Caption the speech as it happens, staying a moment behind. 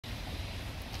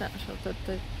snapshot.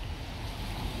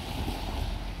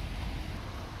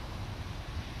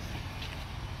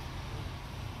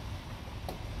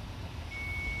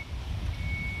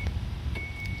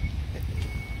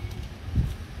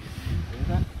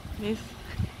 Yes.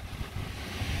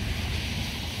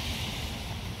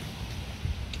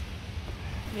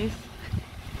 Yes.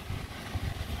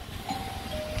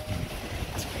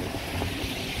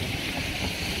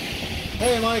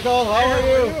 Hey Michael, how are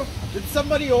you? Did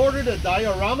somebody order the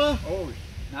diorama? Oh,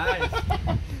 nice.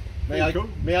 May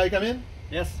I come in?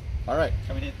 Yes. All right.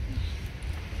 Coming in.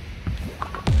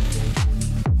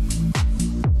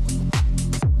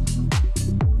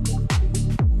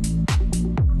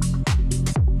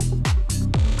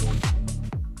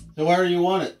 So where do you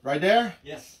want it? Right there?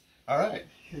 Yes. All right.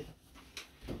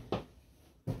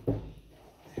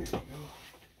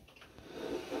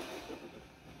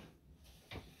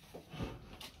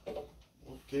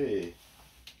 Okay.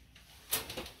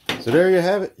 So there you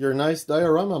have it, your nice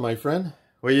diorama, my friend.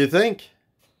 What do you think?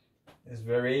 It's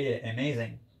very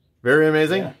amazing. Very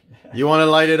amazing? Yeah. You want to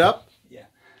light it up? Yeah.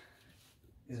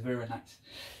 It's very nice.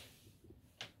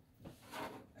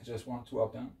 I just want to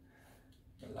open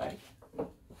the light.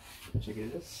 Check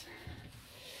this.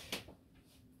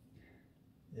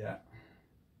 Yeah.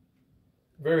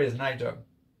 Very nice job.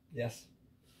 Yes.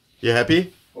 You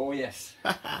happy? Oh yes.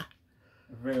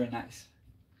 Very nice.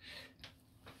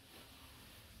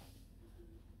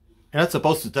 You're not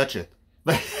supposed to touch it.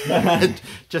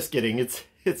 Just kidding.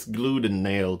 It's glued and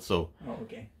nailed, so. Oh,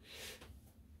 okay.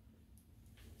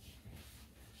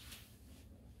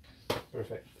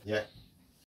 Perfect. Yeah.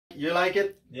 You like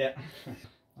it? Yeah.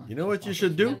 You know what you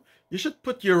should do? You should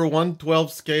put your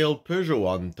 112 scale Peugeot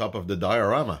on top of the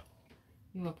diorama.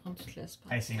 Il va prendre toute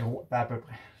l'espace. Hey, c'est gros, à peu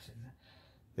près.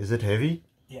 Is it heavy?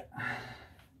 Yeah.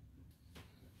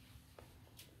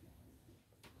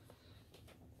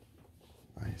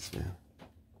 Nice, man.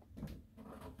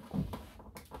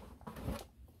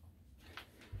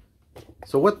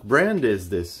 So what brand is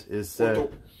this? Is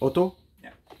Auto. Auto?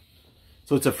 Yeah.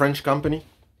 So it's a French company?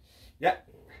 Yeah,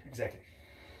 exactly.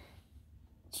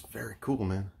 It's very cool,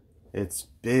 man. It's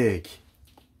big.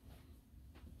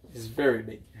 It's very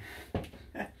big.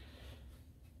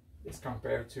 It's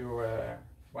compared to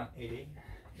 180.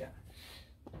 Yeah.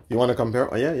 You want to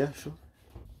compare? Oh, yeah, yeah, sure.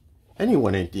 Any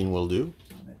 118 will do.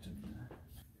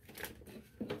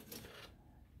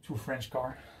 Two French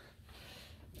car.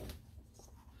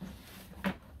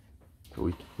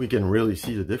 So we can really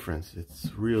see the difference. It's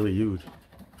really huge.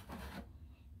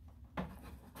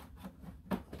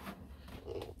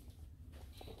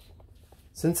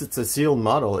 Since it's a sealed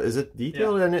model, is it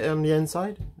detailed on the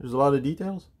inside? There's a lot of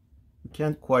details. You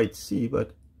can't quite see,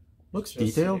 but looks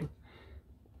detailed.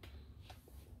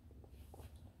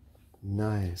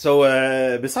 Nice.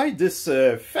 So beside this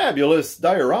fabulous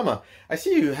diorama, I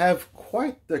see you have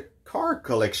quite the car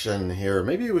collection here.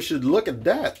 Maybe we should look at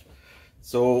that.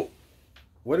 So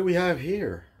what do we have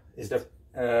here? Is the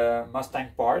Mustang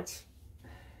parts.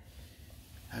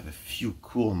 I have a few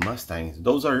cool Mustangs.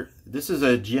 This is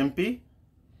a GMP?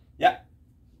 Yeah.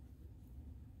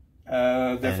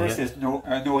 The first is no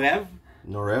rev.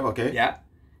 No rev, okay. Yeah.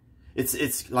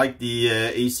 It's like the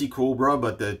AC Cobra,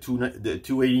 but the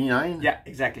 289. Yeah,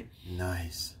 exactly.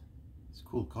 Nice. It's a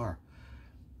cool car.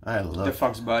 I love the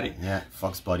Fox body. Yeah,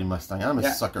 Fox body Mustang. I'm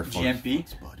a sucker for GMP.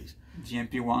 Fox bodies.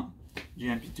 GMP 1,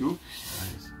 GMP 2.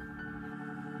 Nice.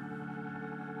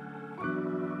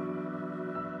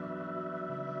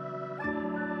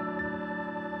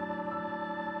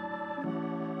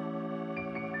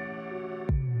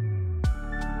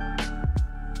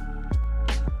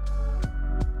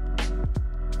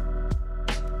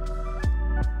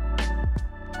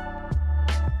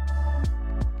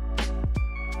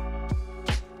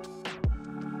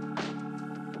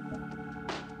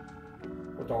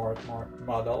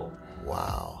 Model.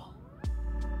 Wow.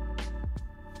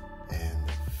 And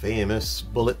the famous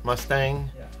Bullet Mustang.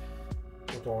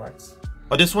 Yeah. Auto Arts.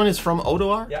 Oh, this one is from Auto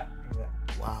Art? Yeah,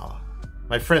 exactly. Wow.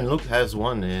 My friend Luke has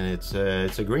one, and it's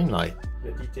a green light.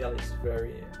 The detail is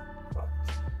very hot.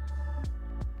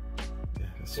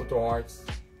 Yeah, Auto Arts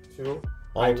 2.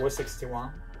 Alt. Highway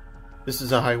 61. This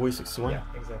is a Highway 61? Yeah,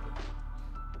 exactly.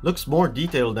 Looks more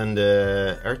detailed than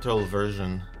the Airtel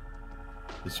version.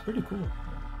 It's pretty cool.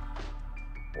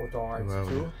 Auto Arts Wow.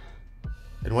 2.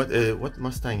 And what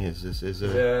Mustang is this? Is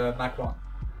The Mac 1.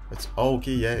 It's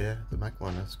okay, yeah, the Mac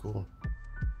 1. That's cool.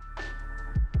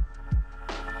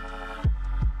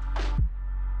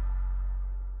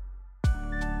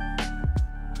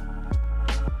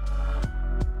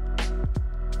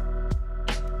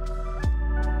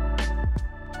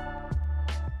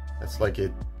 That's like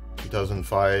a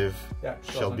 2005 Yeah,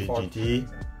 Shelby 2014.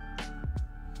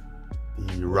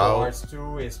 GT. The Routes Roush.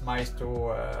 2 is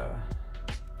Maestro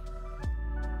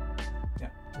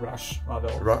Rush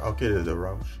model. Okay, the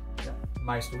Roush. Yeah,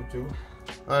 Maestro 2.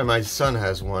 Oh, my son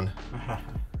has one.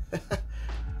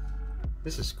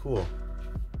 This is cool.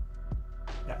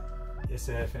 Yeah, it's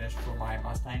finished for my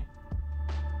Mustang.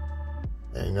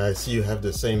 And I see you have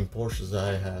the same Porsches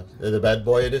I have. The Bad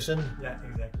Boy edition? Yeah,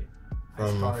 exactly.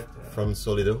 From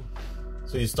Solido.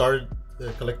 So you started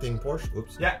collecting Porsche?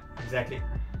 Oops. Yeah, exactly.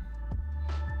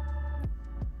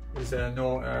 It's a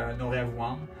no Rev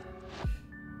 1.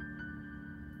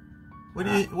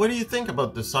 What do you think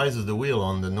about the size of the wheel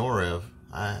on the Norev?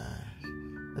 I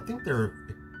think they're a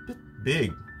bit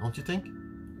big, don't you think?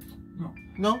 No.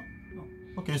 No? No.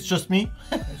 Okay, it's just me?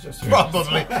 It's just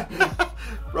Probably.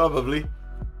 Probably.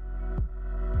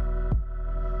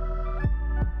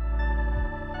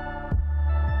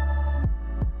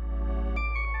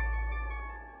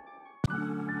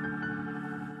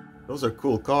 Those are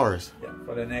cool cars. Yeah,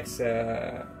 for the next,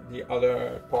 the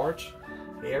other Porsche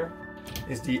here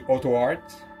is the Auto Art.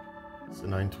 It's a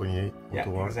 928 Yeah,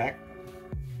 Auto Art. exact.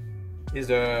 It's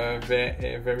a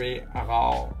very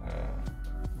rare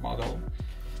model.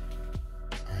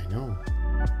 I know.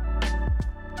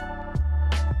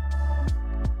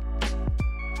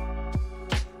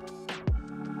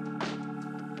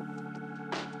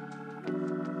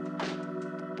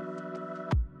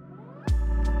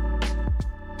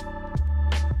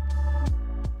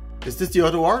 Is this the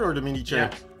Auto Art or the mini chair?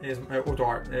 Yeah, it's Auto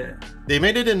Art. They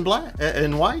made it in black,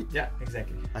 in white. Yeah,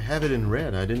 exactly. I have it in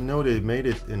red. I didn't know they made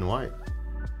it in white.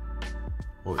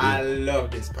 Oh, I love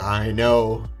this car. I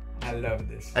know. I love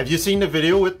this. Have you seen the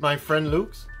video with my friend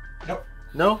Luke's? No.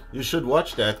 No? You should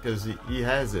watch that because he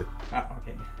has it. Ah,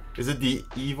 okay. Is it the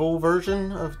Evo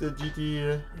version of the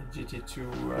GT?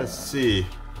 GT2. Let's see.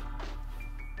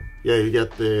 Yeah, you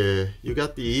got the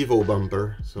Evo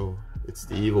bumper, so it's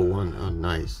the Evo one. Oh,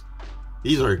 nice.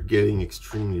 These are getting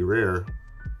extremely rare.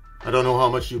 I don't know how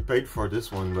much you paid for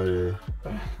this one,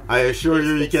 but I assure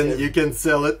you, you can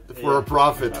sell it for a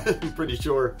profit. I'm pretty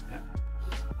sure. Yeah.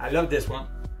 I love this one.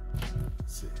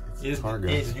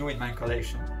 It's new in my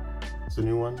collection. It's a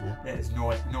new one, yeah. Yeah, it's no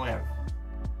Rev.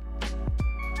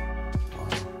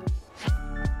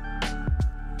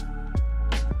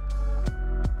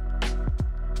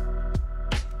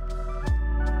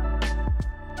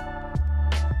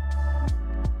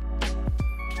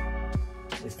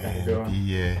 And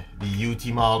the UT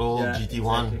model, yeah,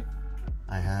 GT1. Exactly.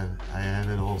 I have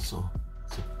it also.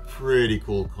 It's a pretty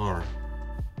cool car.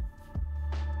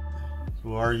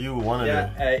 So are you one of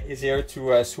the? It's here to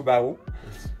Subaru.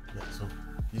 Yeah, so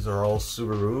these are all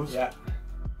Subarus. Yeah,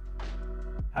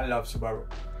 I love Subaru.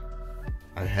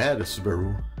 I had a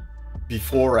Subaru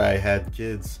before I had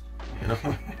kids. You know.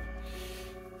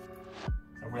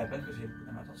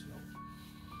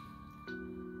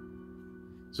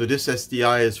 So this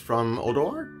STI is from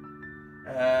Auto Art?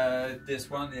 This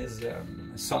one is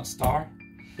Sunstar.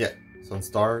 Yeah,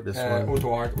 Sunstar. This one.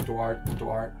 Auto Art, Auto Art, Auto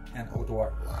Art, and Auto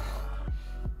Art. Wow.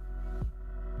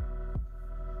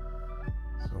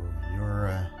 So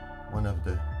you're one of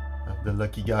the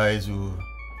lucky guys who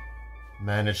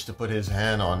managed to put his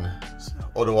hand on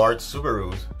Auto Art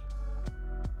Subarus.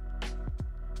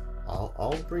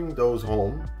 I'll bring those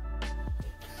home.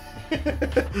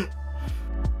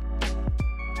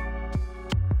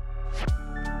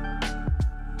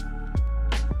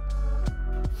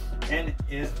 And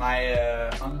is my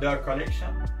Honda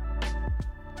collection.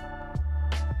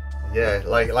 Yeah,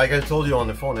 like I told you on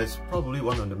the phone, it's probably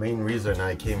one of the main reasons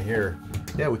I came here.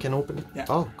 Yeah, we can open it. Yeah.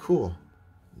 Oh, cool.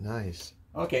 Nice.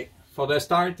 Okay, for the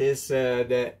start is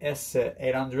the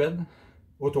S800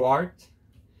 Auto Art.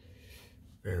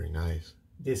 Very nice.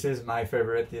 This is my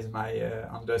favorite, is my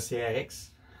Honda CRX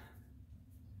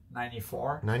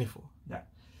 94. 94. Yeah.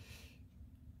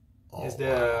 Oh, Is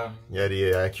the yeah,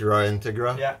 the Acura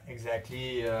Integra. yeah,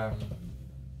 exactly.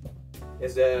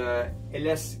 Is the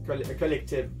LS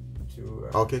collective to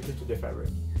Okay. to the fabric.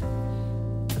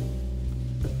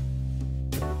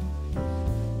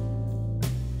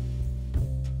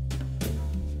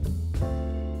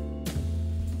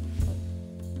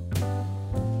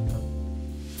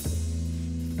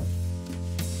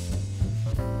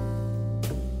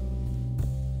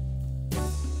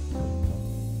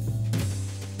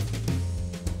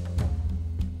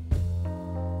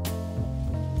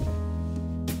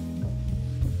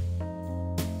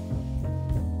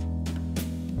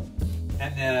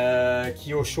 And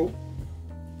Kyosho.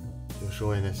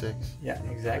 Peugeot NSX. Yeah,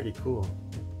 exactly. Pretty cool.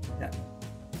 Yeah.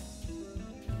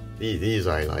 These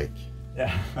I like.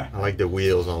 Yeah. I like the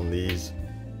wheels on these.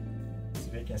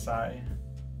 diecast.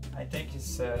 I think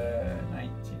it's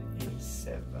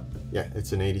 1987. Yeah,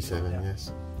 it's an 87, Yeah.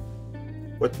 yes.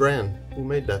 What brand? Who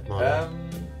made that model?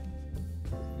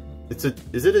 Is it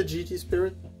a GT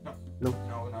Spirit? No.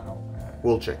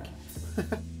 We'll check. I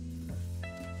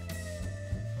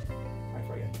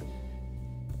forget.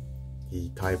 The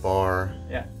Type R.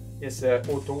 Yeah, it's a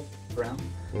Auto brand.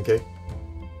 Okay.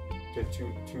 The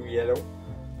two yellow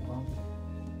one.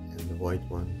 And the white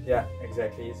one. Yeah,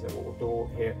 exactly. It's a Auto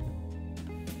here.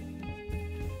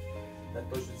 That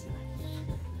was it.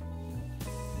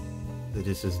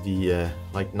 This is the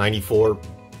like 94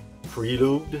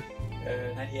 Prelude.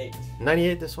 98.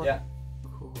 98, this one? Yeah.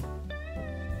 Cool.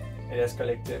 It has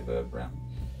collective brand.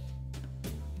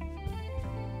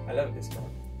 I love this car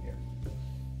here.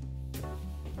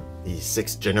 The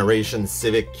 6th generation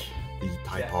Civic, the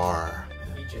Type Yeah. R.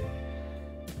 EJ.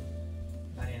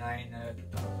 99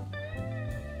 2000.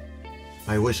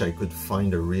 I wish I could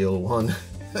find a real one.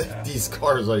 Yeah. These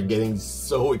cars are getting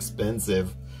so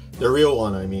expensive. The real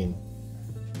one, I mean.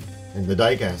 And the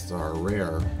diecasts are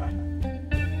rare.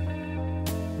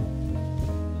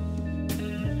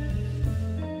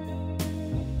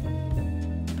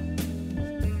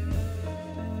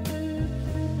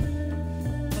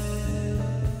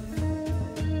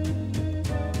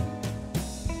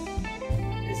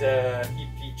 It's a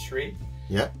EP3.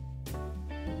 Yeah.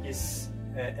 It's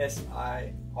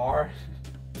SIR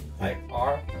Type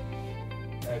R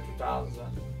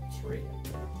 2003.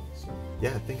 So, Yeah,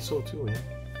 I think so too, yeah.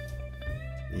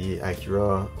 The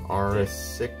Acura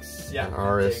RS6 yeah, and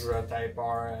RS. Integra Type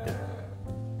R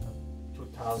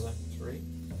 2003.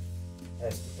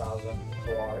 S2000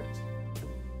 Quart.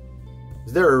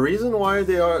 Is there a reason why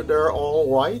they're all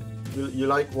white? You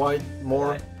like white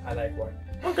more? I like white.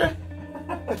 Okay.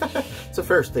 It's a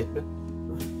fair statement.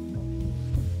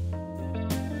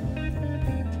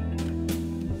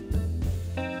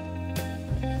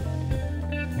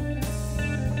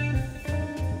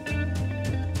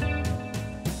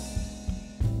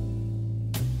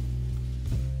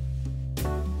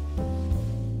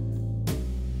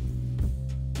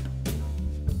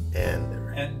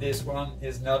 And this one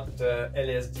is not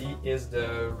LSD, is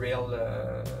the real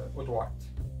Audi.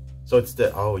 So it's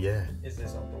the, oh yeah, Is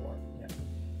this Audi? Yeah.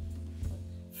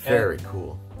 very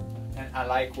cool. And I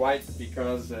like white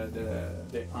because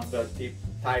the under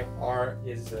Type R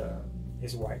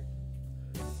is white.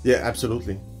 Yeah,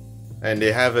 absolutely. And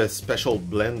they have a special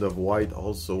blend of white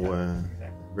also, Exactly.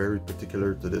 very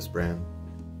particular to this brand.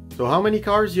 So how many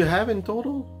cars you have in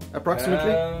total,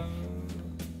 approximately?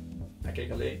 I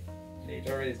calculate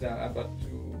later is about to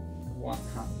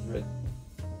 100.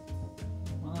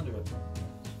 100.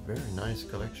 Very nice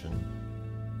collection.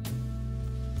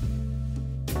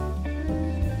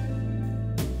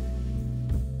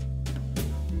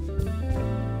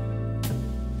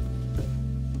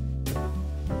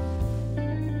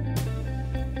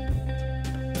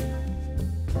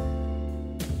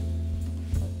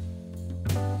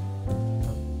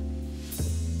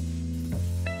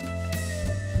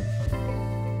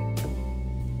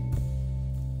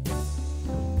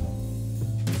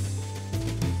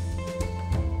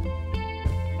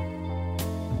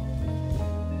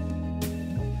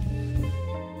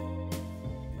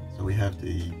 We have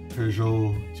the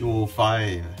Peugeot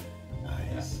 205.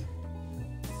 Nice. Yeah.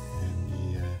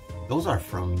 And the, those are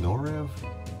from Norev.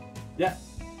 Yeah.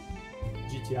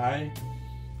 GTI.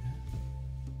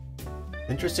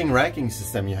 Interesting racking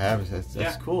system you have. That's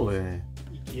Yeah. cool.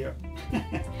 IKEA.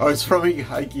 Oh, it's from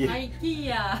IKEA.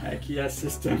 IKEA. IKEA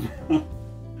system.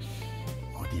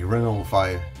 Oh, the Renault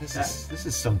 5. This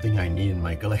is something I need in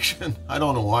my collection. I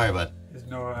don't know why, but There's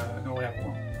no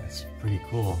one. it's pretty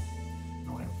cool.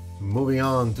 No F. Moving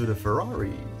on to the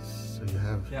Ferraris. So you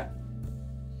have, Yeah.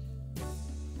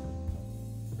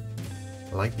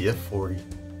 I like the F40.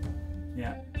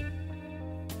 Yeah.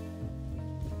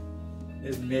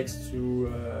 It's mixed to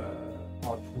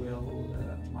Hot Wheel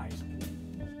my1.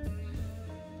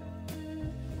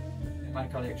 In my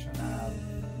collection, I have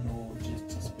no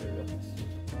GT spirits.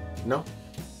 No?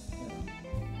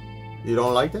 You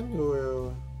don't like them?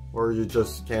 Or you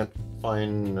just can't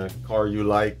find a car you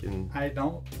like? And I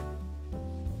don't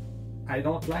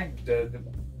like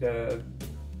the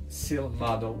seal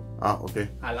model. ah, okay.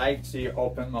 I like the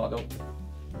open model.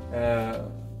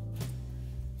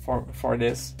 For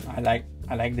this, I like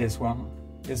this one.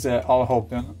 It's all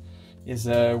open. It's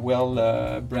a well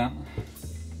brand.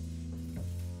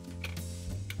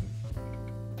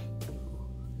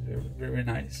 Very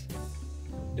nice.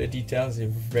 The details are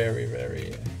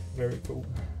very cool.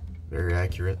 Very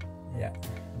accurate. Yeah.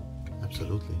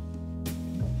 Absolutely.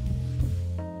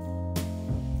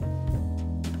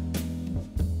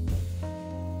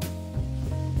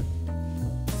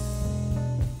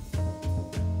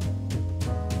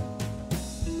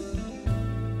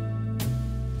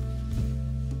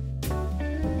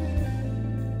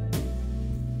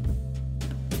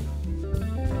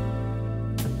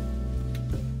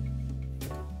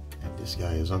 this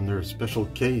guy is under a special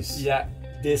case. Yeah,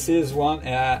 this is one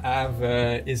I have.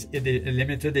 Is it a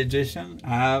limited edition?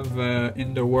 I have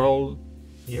in the world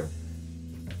here.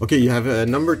 Okay, you have a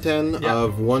number 10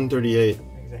 of 138.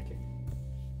 Exactly.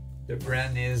 The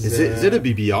brand is. Is it a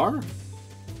BBR?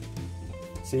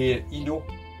 C'est Inno.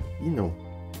 Inno.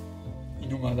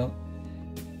 Inno model.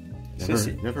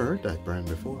 Never heard that brand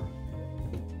before.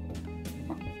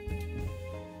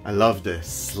 I love the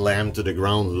slam to the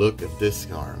ground look of this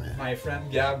car, man. My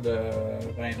friend Gab,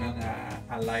 Raymond,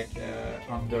 I like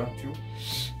Honda too,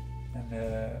 and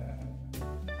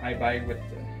I buy with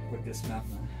this man.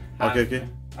 Okay.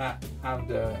 I have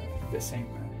the same.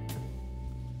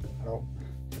 Oh.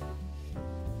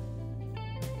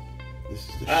 This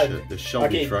is the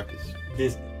Shelby truck.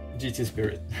 This GT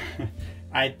Spirit,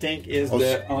 I think is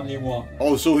the only one.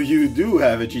 Oh, so you do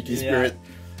have a GT Spirit?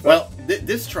 Well,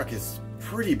 this truck is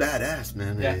pretty badass,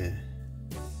 man. Yeah.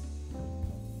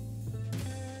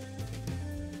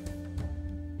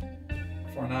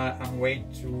 For now, I'm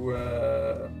waiting to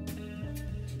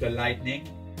the Lightning.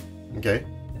 Okay.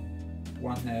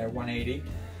 180.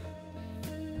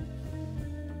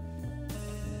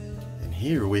 And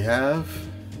here we have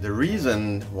the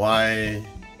reason why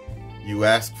you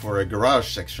asked for a garage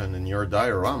section in your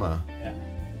diorama. Yeah.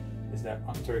 Is that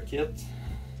Hunter kit?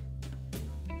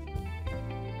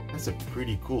 That's a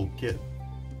pretty cool kit.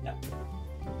 Yeah.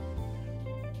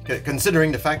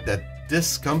 Considering the fact that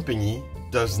this company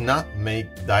does not make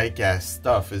diecast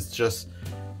stuff, it's just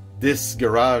this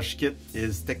garage kit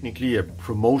is technically a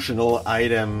promotional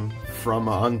item from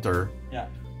a Hunter. Yeah.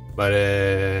 But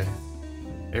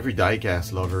every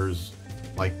diecast lovers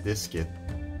like this kit.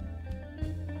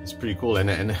 It's pretty cool,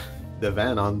 and the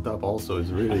van on top also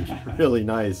is really really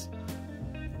nice.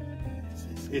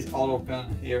 It's all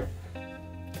open here.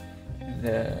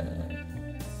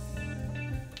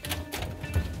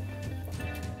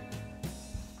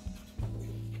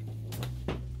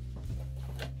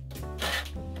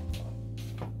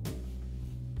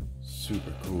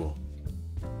 Super cool.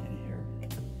 In here.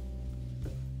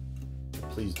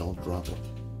 Please don't drop it.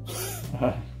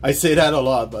 I say that a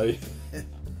lot, but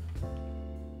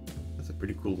that's a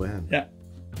pretty cool van. Yeah.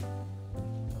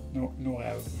 No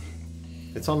have.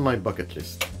 It's on my bucket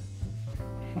list.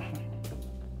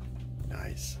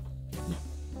 Nice.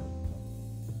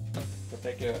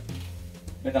 Peut-être que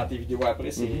mais dans tes vidéos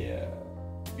après, c'est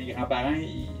mes grands-parents,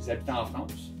 ils habitaient en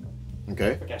France. Ok.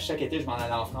 Fait qu'à chaque été, je m'en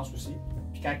allais en France aussi.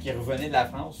 Puis quand ils revenaient de la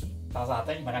France, de temps en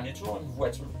temps, ils me ramenaient toujours une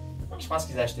voiture. Je pense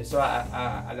qu'ils achetaient ça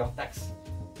à leur taxe,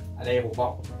 à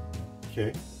l'aéroport.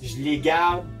 Ok. Je les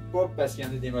garde pas parce qu'il y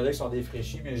en a des modèles qui sont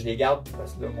défraîchis, mais je les garde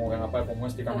parce que là, mon grand-père, pour moi,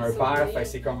 c'était comme un père. Fait que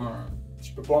c'est comme un...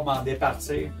 Je peux pas m'en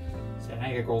départir. C'est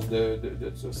rien qu'à cause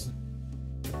de ça.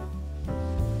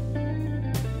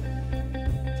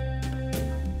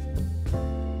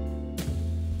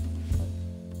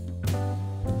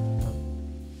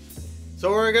 So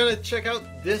we're gonna check out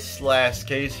this last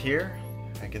case here.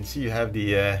 I can see you have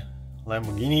the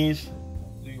Lamborghinis.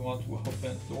 Do you want to open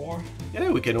the door? Yeah,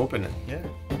 we can open it. Yeah.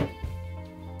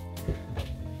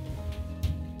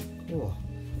 Cool.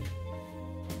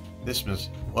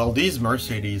 These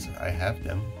Mercedes, I have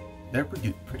them. They're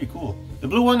pretty cool. The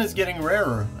blue one is getting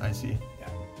rarer, I see.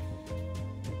 Yeah.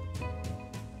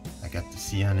 I got the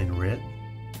cyan in red.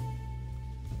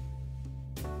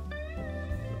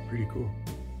 Pretty cool.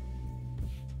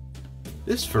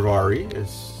 This Ferrari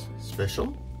is special.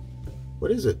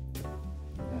 What is it?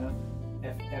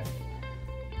 FF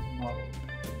model.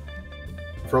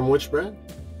 From which brand?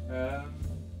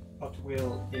 Hot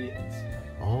Wheel Elite.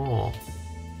 Oh,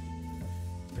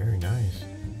 very nice.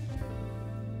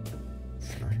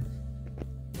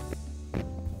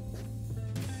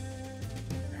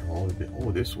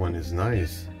 Oh, this one is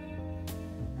nice.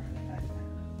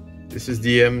 This is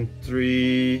the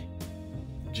M3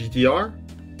 GTR.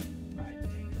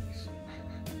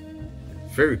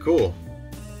 Very cool.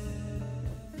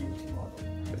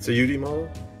 It's a UD model.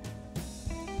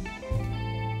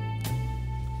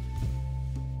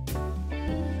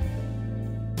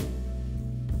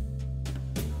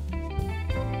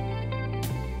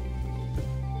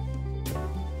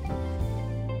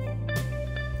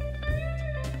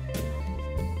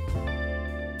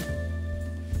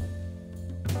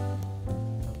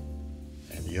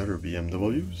 And the other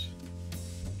BMWs.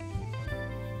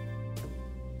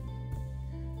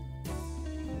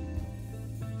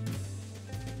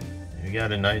 You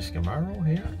got a nice Camaro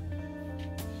here.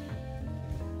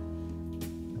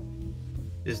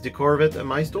 Is the Corvette a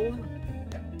milestone?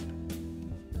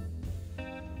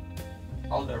 Yeah.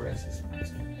 All the rest is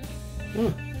nice.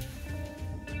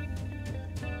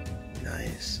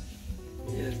 Nice.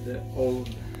 is the old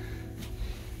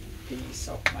piece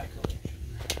of my collection.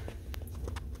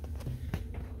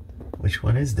 Which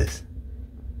one is this?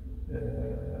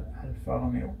 Alfa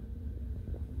Romeo.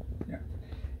 Yeah.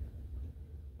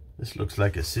 This looks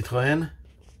like a Citroën.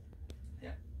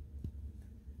 Yeah.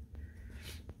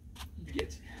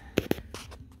 Get.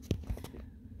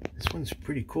 This one's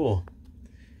pretty cool.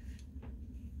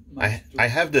 I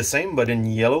have the same but in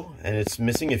yellow, and it's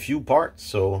missing a few parts,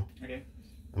 so okay.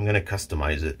 I'm gonna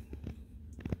customize it.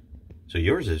 So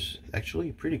yours is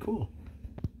actually pretty cool.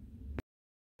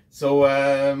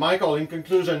 So Michael, in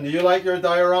conclusion, do you like your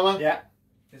diorama? Yeah.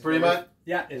 Pretty much?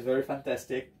 Yeah, it's very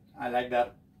fantastic. I like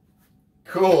that.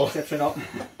 Cool. Exceptional.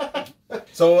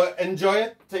 So enjoy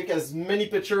it. Take as many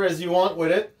pictures as you want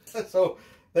with it. So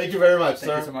thank you very much, sir.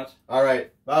 Thank you so much. All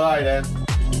right. Bye-bye then.